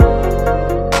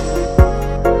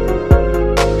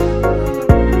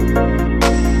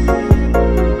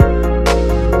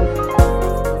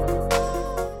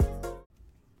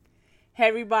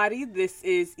everybody. This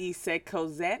is Essah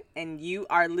Cozett, and you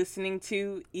are listening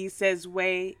to Essah's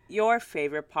Way, your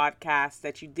favorite podcast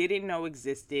that you didn't know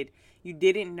existed, you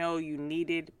didn't know you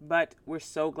needed, but we're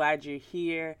so glad you're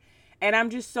here. And I'm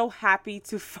just so happy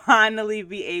to finally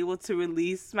be able to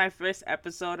release my first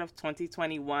episode of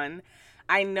 2021.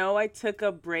 I know I took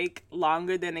a break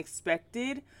longer than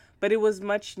expected, but it was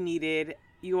much needed.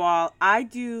 You all, I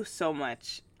do so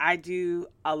much. I do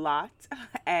a lot,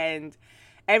 and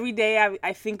every day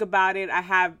I think about it. I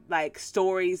have like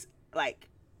stories like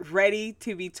ready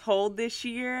to be told this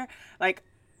year. Like,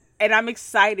 and I'm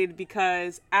excited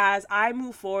because as I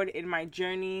move forward in my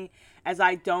journey, as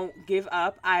I don't give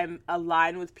up, I'm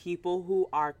aligned with people who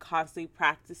are constantly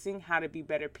practicing how to be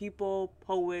better people,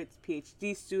 poets,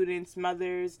 PhD students,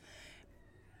 mothers,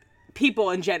 people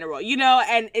in general,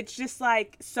 and it's just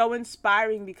like so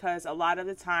inspiring because a lot of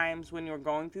the times when you're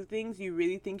going through things, you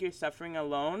really think you're suffering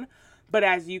alone. But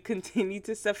as you continue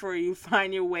to suffer, you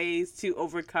find your ways to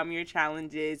overcome your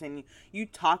challenges and you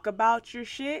talk about your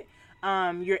shit.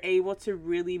 You're able to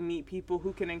really meet people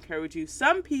who can encourage you.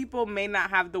 Some people may not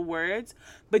have the words,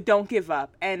 but don't give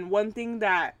up. And one thing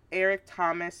that Eric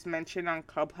Thomas mentioned on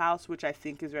Clubhouse, which I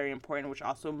think is very important, which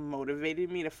also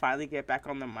motivated me to finally get back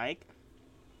on the mic,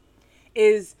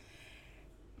 is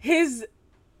his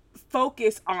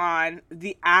focus on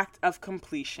the act of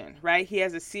completion, right? He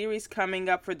has a series coming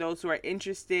up for those who are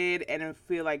interested and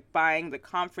feel like buying the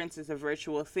conference is a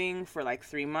virtual thing for like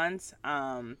 3 months,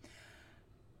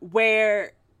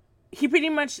 where he pretty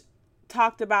much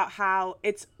talked about how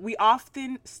we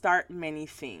often start many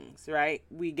things, right?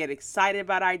 We get excited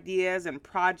about ideas and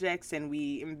projects and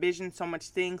we envision so much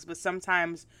things, but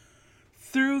sometimes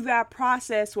through that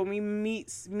process, when we meet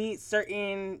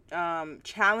certain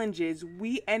challenges,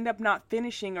 we end up not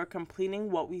finishing or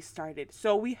completing what we started.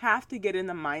 So we have to get in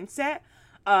the mindset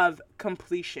of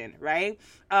completion, right?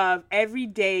 Of every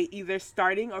day either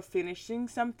starting or finishing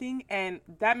something. And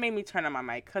that made me turn on my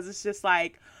mic because it's just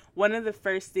like one of the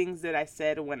first things that I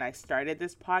said when I started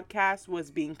this podcast was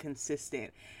being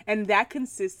consistent. And that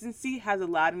consistency has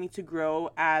allowed me to grow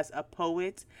as a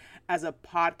poet, as a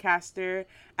podcaster,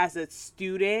 as a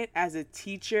student, as a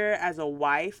teacher, as a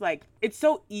wife. Like, it's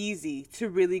so easy to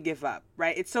really give up,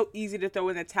 right? It's so easy to throw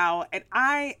in the towel. And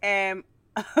I am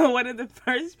one of the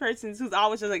first persons who's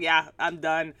always just like, yeah, I'm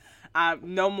done.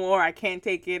 No more. I can't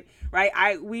take it,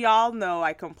 right? We all know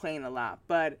I complain a lot,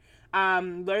 but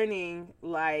I'm learning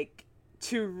like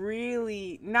to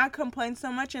really not complain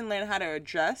so much and learn how to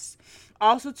adjust.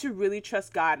 Also to really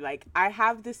trust God. Like, I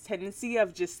have this tendency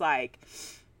of just like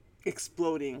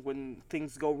exploding when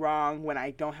things go wrong, when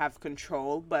I don't have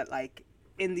control. But like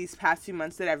in these past few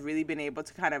months that I've really been able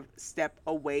to kind of step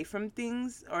away from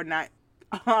things or not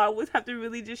always have to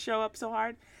really just show up so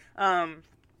hard,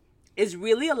 is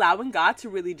really allowing God to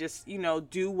really just,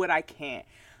 do what I can't.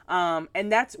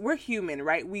 And we're human,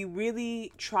 right? We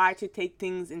really try to take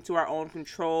things into our own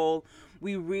control.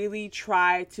 We really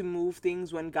try to move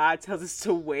things when God tells us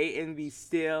to wait and be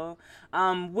still,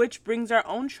 which brings our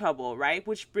own trouble, right?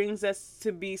 Which brings us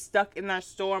to be stuck in our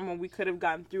storm when we could have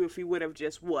gotten through if we would have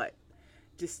just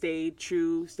stay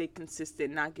true, stay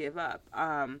consistent, not give up.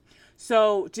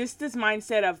 So just this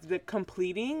mindset of the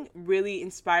completing really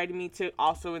inspired me to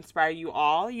also inspire you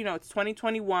all. It's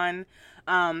 2021.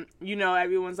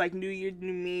 Everyone's like new year,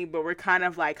 new me, but we're kind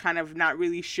of not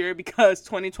really sure because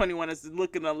 2021 is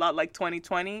looking a lot like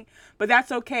 2020, but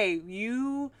that's okay.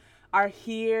 You are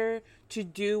here to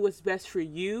do what's best for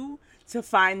you, to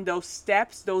find those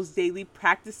steps, those daily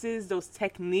practices, those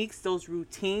techniques, those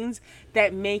routines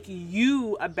that make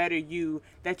you a better you,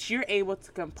 that you're able to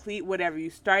complete whatever you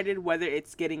started, whether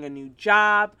it's getting a new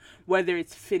job, whether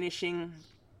it's finishing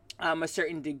a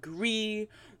certain degree,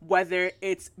 whether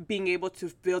it's being able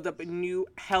to build up new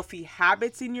healthy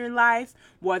habits in your life,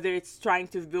 whether it's trying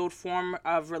to build form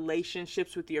of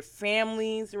relationships with your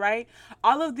families, right?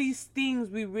 All of these things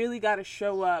we really got to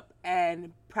show up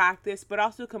and practice, but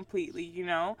also completely,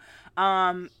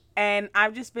 and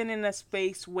I've just been in a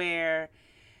space where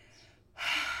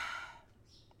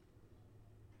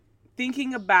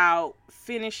thinking about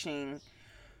finishing,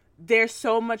 there's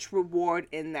so much reward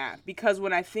in that, because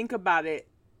when I think about it,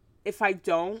 if I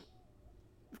don't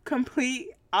complete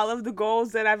all of the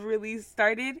goals that I've really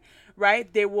started, right,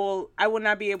 I will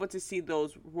not be able to see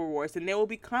those rewards, and there will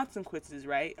be consequences,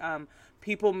 right?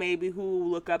 People maybe who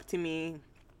look up to me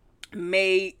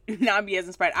may not be as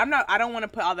inspired. I don't want to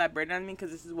put all that burden on me, because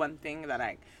this is one thing that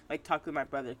I like talk with my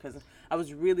brother, because I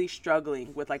was really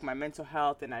struggling with like my mental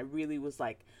health, and I really was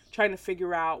like trying to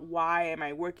figure out why am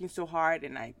I working so hard.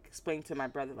 And I explained to my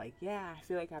brother like, yeah, I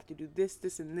feel like I have to do this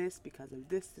and this because of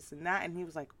this and that. And he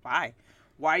was like, why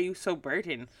why are you so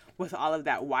burdened with all of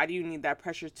that? Why do you need that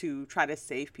pressure to try to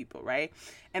save people, right?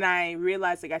 And I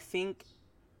realized, like, I think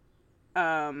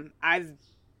I've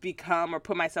become or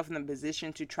put myself in the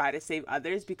position to try to save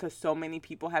others because so many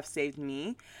people have saved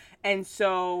me. And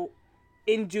so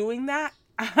in doing that,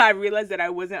 I realized that I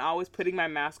wasn't always putting my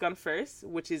mask on first,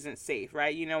 which isn't safe,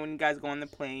 right? You know, when you guys go on the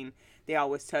plane, they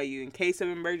always tell you in case of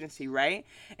emergency, right?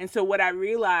 And so what I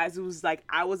realized was like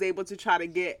I was able to try to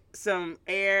get some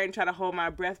air and try to hold my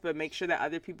breath, but make sure that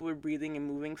other people were breathing and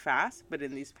moving fast. But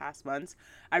in these past months,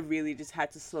 I really just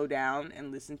had to slow down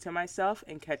and listen to myself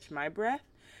and catch my breath.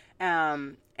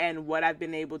 And what I've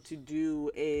been able to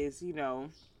do is, you know,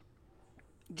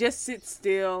 just sit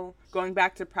still, going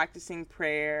back to practicing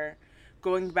prayer,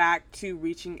 going back to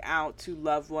reaching out to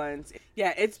loved ones.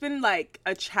 Yeah, it's been like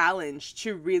a challenge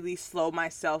to really slow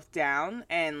myself down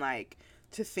and like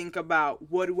to think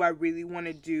about what do I really want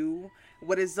to do?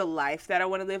 What is the life that I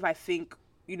want to live? I think,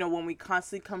 you know, when we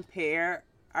constantly compare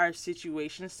our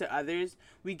situations to others,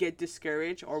 we get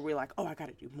discouraged or we're like, oh, I got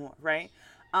to do more, right?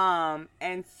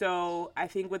 And so I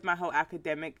think with my whole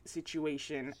academic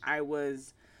situation, I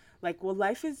was like, well,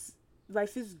 life is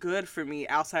good for me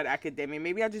outside academia.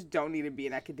 Maybe I just don't need to be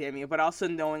in academia, but also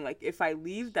knowing like if I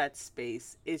leave that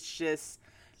space, it's just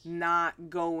not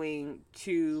going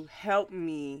to help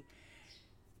me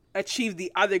achieve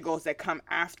the other goals that come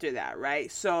after that,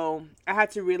 right? So I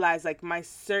had to realize like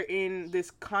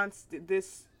this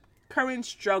current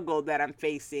struggle that I'm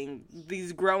facing,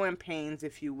 these growing pains,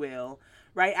 if you will,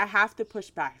 right? I have to push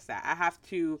past that. I have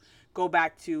to go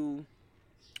back to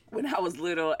when I was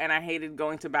little and I hated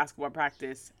going to basketball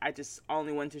practice. I just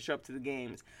only wanted to show up to the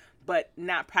games. But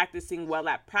not practicing well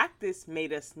at practice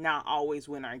made us not always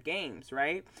win our games,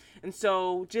 right? And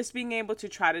so just being able to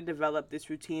try to develop this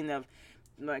routine of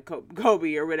like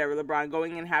Kobe or whatever, LeBron,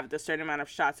 going and have the certain amount of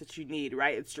shots that you need,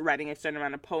 right? It's writing a certain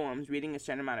amount of poems, reading a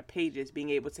certain amount of pages, being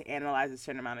able to analyze a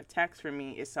certain amount of text for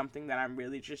me is something that I'm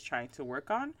really just trying to work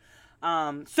on.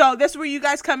 So that's where you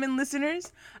guys come in,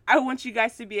 listeners. I want you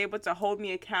guys to be able to hold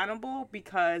me accountable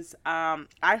because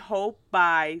I hope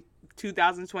by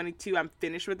 2022 I'm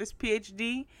finished with this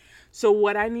PhD. So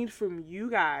what I need from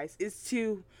you guys is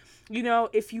to, you know,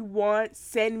 if you want,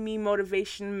 send me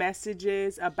motivation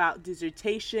messages about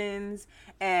dissertations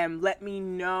and let me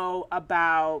know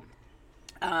about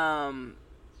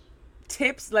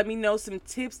tips. Let me know some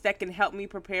tips that can help me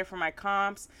prepare for my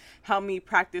comps, help me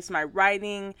practice my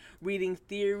writing, reading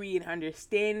theory, and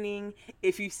understanding.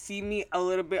 If you see me a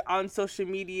little bit on social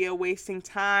media wasting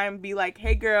time, be like,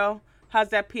 hey girl, how's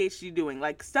that PhD doing?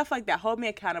 Like stuff like that. Hold me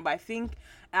accountable. I think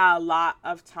a lot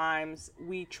of times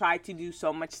we try to do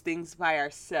so much things by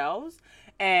ourselves,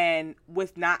 and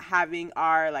with not having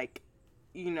our like,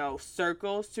 you know,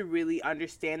 circles to really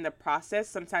understand the process,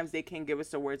 sometimes they can give us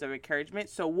the words of encouragement.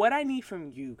 So what I need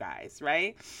from you guys,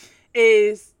 right,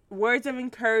 is words of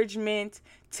encouragement,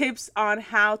 tips on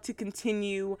how to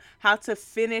continue, how to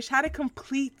finish, how to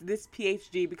complete this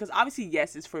PhD, because obviously,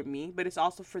 yes, it's for me, but it's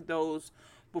also for those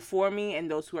before me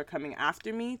and those who are coming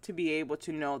after me to be able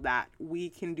to know that we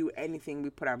can do anything we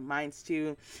put our minds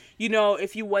to. You know,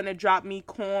 if you want to drop me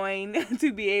coin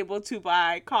to be able to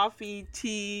buy coffee,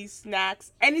 tea,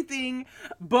 snacks, anything,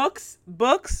 books.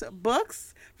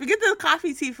 Forget the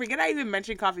coffee, tea. Forget I even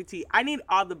mentioned coffee, tea. I need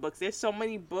all the books. There's so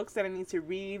many books that I need to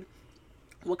read.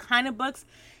 What kind of books?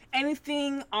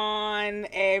 Anything on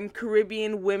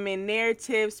Caribbean women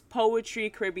narratives, poetry,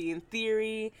 Caribbean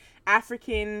theory,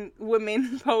 African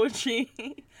women poetry,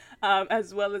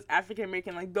 as well as African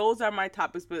American. Like those are my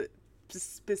topics, but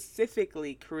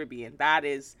specifically Caribbean. That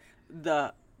is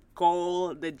the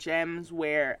goal, the gems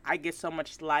where I get so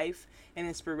much life and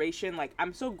inspiration. Like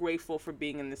I'm so grateful for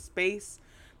being in this space,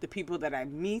 the people that I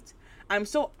meet. I'm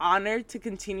so honored to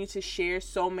continue to share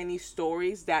so many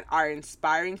stories that are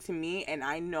inspiring to me and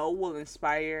I know will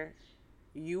inspire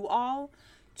you all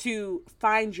to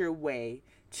find your way,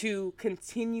 to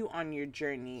continue on your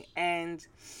journey. And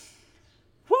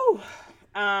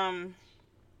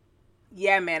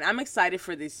yeah, man, I'm excited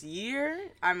for this year.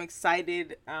 I'm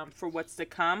excited for what's to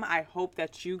come. I hope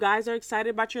that you guys are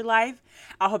excited about your life.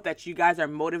 I hope that you guys are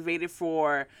motivated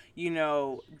for, you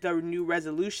know, the new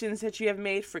resolutions that you have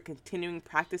made, for continuing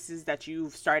practices that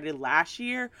you've started last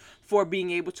year, for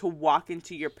being able to walk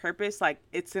into your purpose. Like,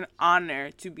 it's an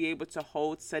honor to be able to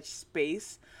hold such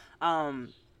space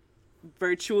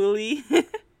virtually.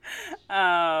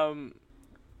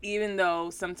 Even though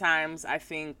sometimes I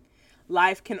think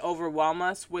life can overwhelm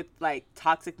us with like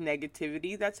toxic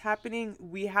negativity that's happening,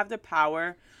 we have the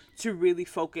power to really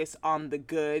focus on the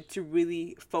good, to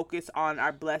really focus on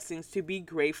our blessings, to be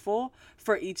grateful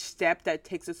for each step that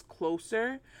takes us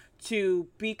closer to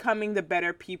becoming the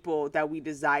better people that we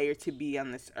desire to be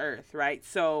on this earth, right?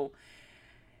 So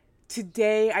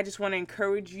today, I just want to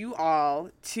encourage you all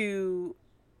to,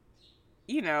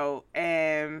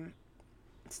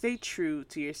 stay true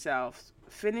to yourself.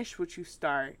 Finish what you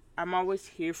start. I'm always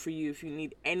here for you if you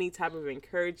need any type of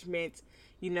encouragement.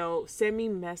 Send me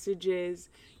messages.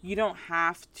 You don't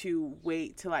have to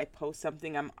wait till I post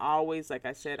something. I'm always, like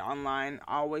I said, online,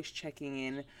 always checking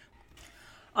in.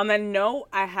 On that note,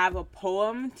 I have a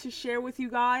poem to share with you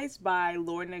guys by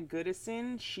Lorna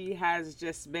Goodison. She has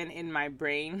just been in my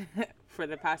brain for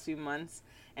the past few months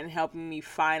and helping me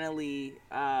finally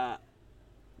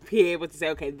be able to say,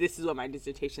 okay, this is what my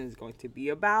dissertation is going to be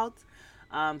about.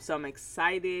 So I'm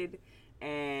excited.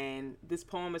 And this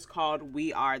poem is called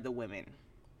We Are the Women.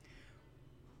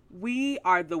 We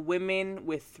are the women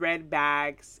with thread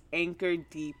bags anchored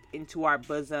deep into our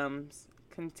bosoms,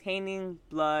 containing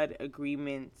blood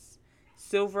agreements,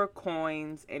 silver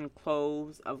coins and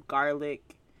cloves of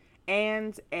garlic,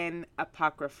 and an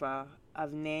apocrypha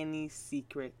of nanny's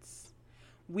secrets.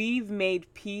 We've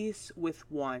made peace with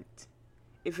want.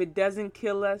 If it doesn't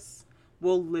kill us,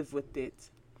 we'll live with it.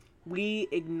 We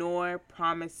ignore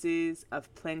promises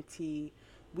of plenty.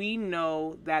 We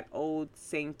know that old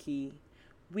Sankey.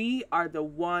 We are the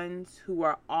ones who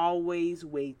are always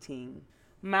waiting,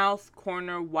 mouth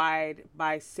corner wide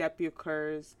by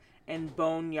sepulchres and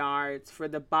boneyards for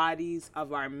the bodies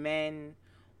of our men,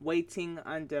 waiting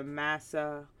under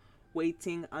massa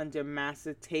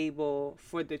table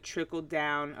for the trickle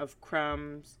down of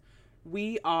crumbs.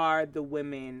 We are the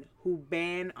women who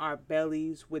ban our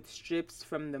bellies with strips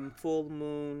from the full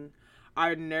moon,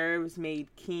 our nerves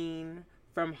made keen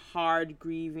from hard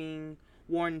grieving,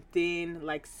 worn thin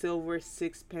like silver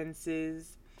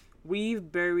sixpences.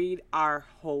 We've buried our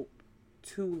hope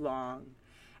too long.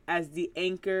 As the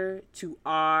anchor to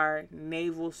our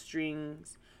navel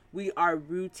strings, we are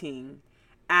rooting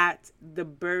at the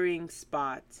burying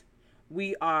spot.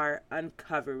 We are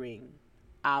uncovering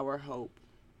our hope.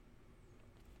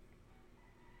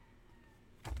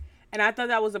 And I thought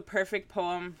that was a perfect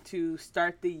poem to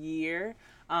start the year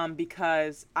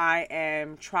because I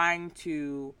am trying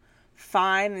to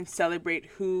find and celebrate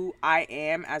who I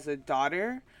am as a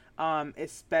daughter,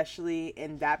 especially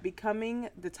in that becoming.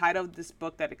 The title of this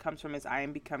book that it comes from is I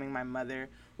Am Becoming My Mother,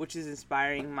 which is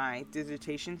inspiring my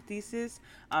dissertation thesis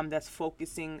that's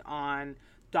focusing on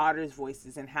daughters'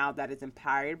 voices and how that is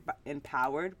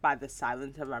empowered by the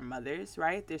silence of our mothers,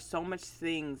 right? There's so much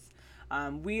things.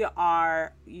 We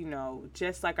are,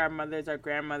 just like our mothers, our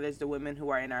grandmothers, the women who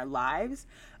are in our lives.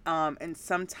 And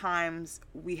sometimes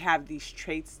we have these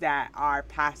traits that are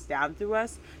passed down through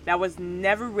us that was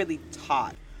never really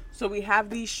taught. So we have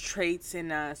these traits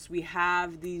in us. We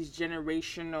have these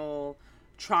generational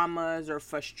traumas or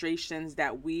frustrations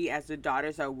that we as the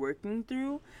daughters are working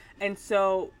through. And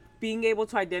so being able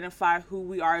to identify who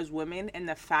we are as women and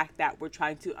the fact that we're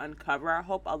trying to uncover our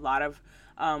hope, a lot of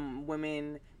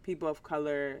women, people of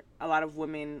color, a lot of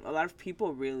women, a lot of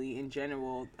people really in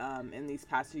general in these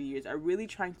past few years are really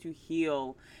trying to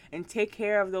heal and take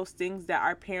care of those things that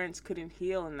our parents couldn't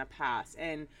heal in the past.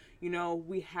 And,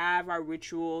 we have our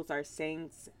rituals, our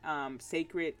saints,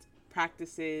 sacred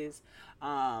practices,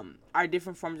 our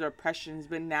different forms of oppressions,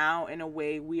 but now in a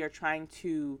way we are trying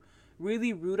to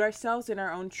really root ourselves in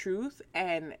our own truth,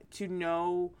 and to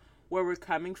know where we're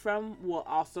coming from will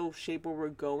also shape where we're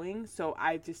going. So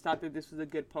I just thought that this was a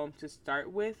good poem to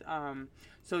start with.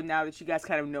 So now that you guys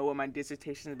kind of know what my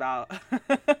dissertation is about,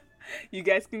 you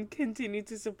guys can continue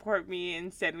to support me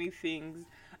and send me things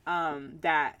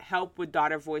that help with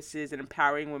daughter voices and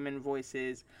empowering women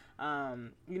voices.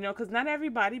 Because not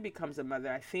everybody becomes a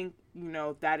mother. I think,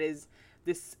 that is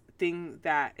this thing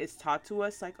that is taught to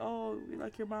us, like, oh, we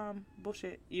like your mom.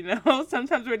 Bullshit.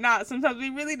 Sometimes we're not. Sometimes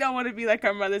we really don't want to be like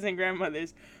our mothers and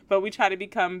grandmothers, but we try to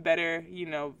become better,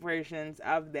 versions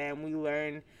of them. We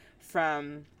learn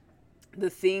from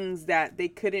the things that they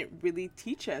couldn't really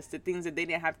teach us, the things that they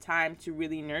didn't have time to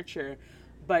really nurture.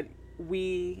 But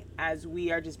as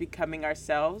we are just becoming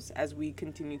ourselves, as we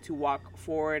continue to walk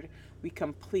forward, we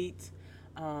complete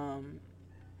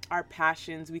our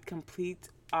passions, we complete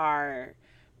our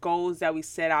goals that we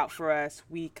set out for us,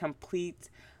 we complete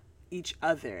each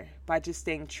other by just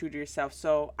staying true to yourself.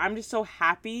 So I'm just so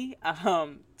happy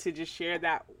to just share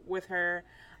that with her.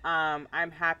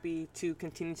 I'm happy to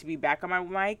continue to be back on my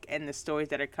mic, and the stories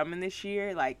that are coming this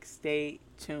year, like, stay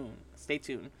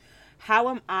tuned. How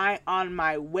am I on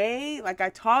my way? Like I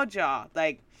told y'all,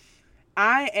 like,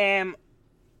 I am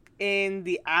in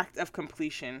the act of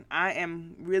completion. I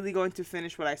am really going to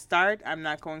finish what I start. I'm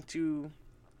not going to,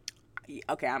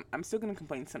 okay, I'm still gonna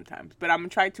complain sometimes, but I'm gonna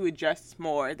try to adjust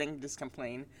more than just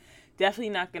complain. Definitely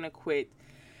not gonna quit.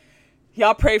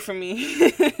 Y'all pray for me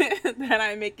that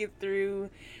I make it through.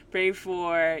 Pray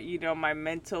for, my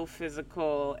mental,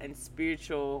 physical, and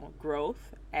spiritual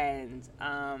growth. And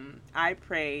I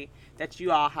pray that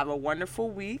you all have a wonderful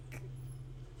week.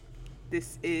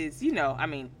 This is,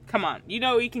 come on.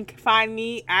 You can find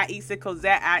me at Essah Cozett,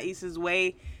 at Essah's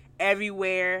Way,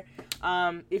 everywhere.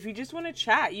 If you just want to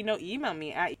chat, email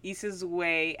me at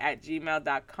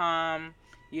essahsway@gmail.com.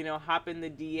 Hop in the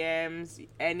DMs.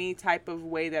 Any type of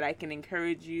way that I can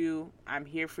encourage you, I'm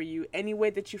here for you. Any way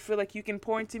that you feel like you can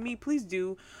pour into me, please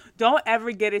do. Don't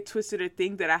ever get it twisted or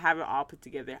think that I have it all put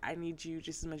together. I need you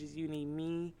just as much as you need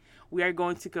me. We are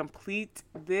going to complete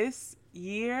this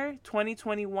year.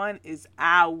 2021 is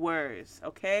ours,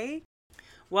 okay?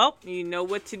 Well, you know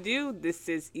what to do. This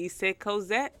is Essah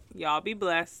Cozett. Y'all be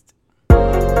blessed.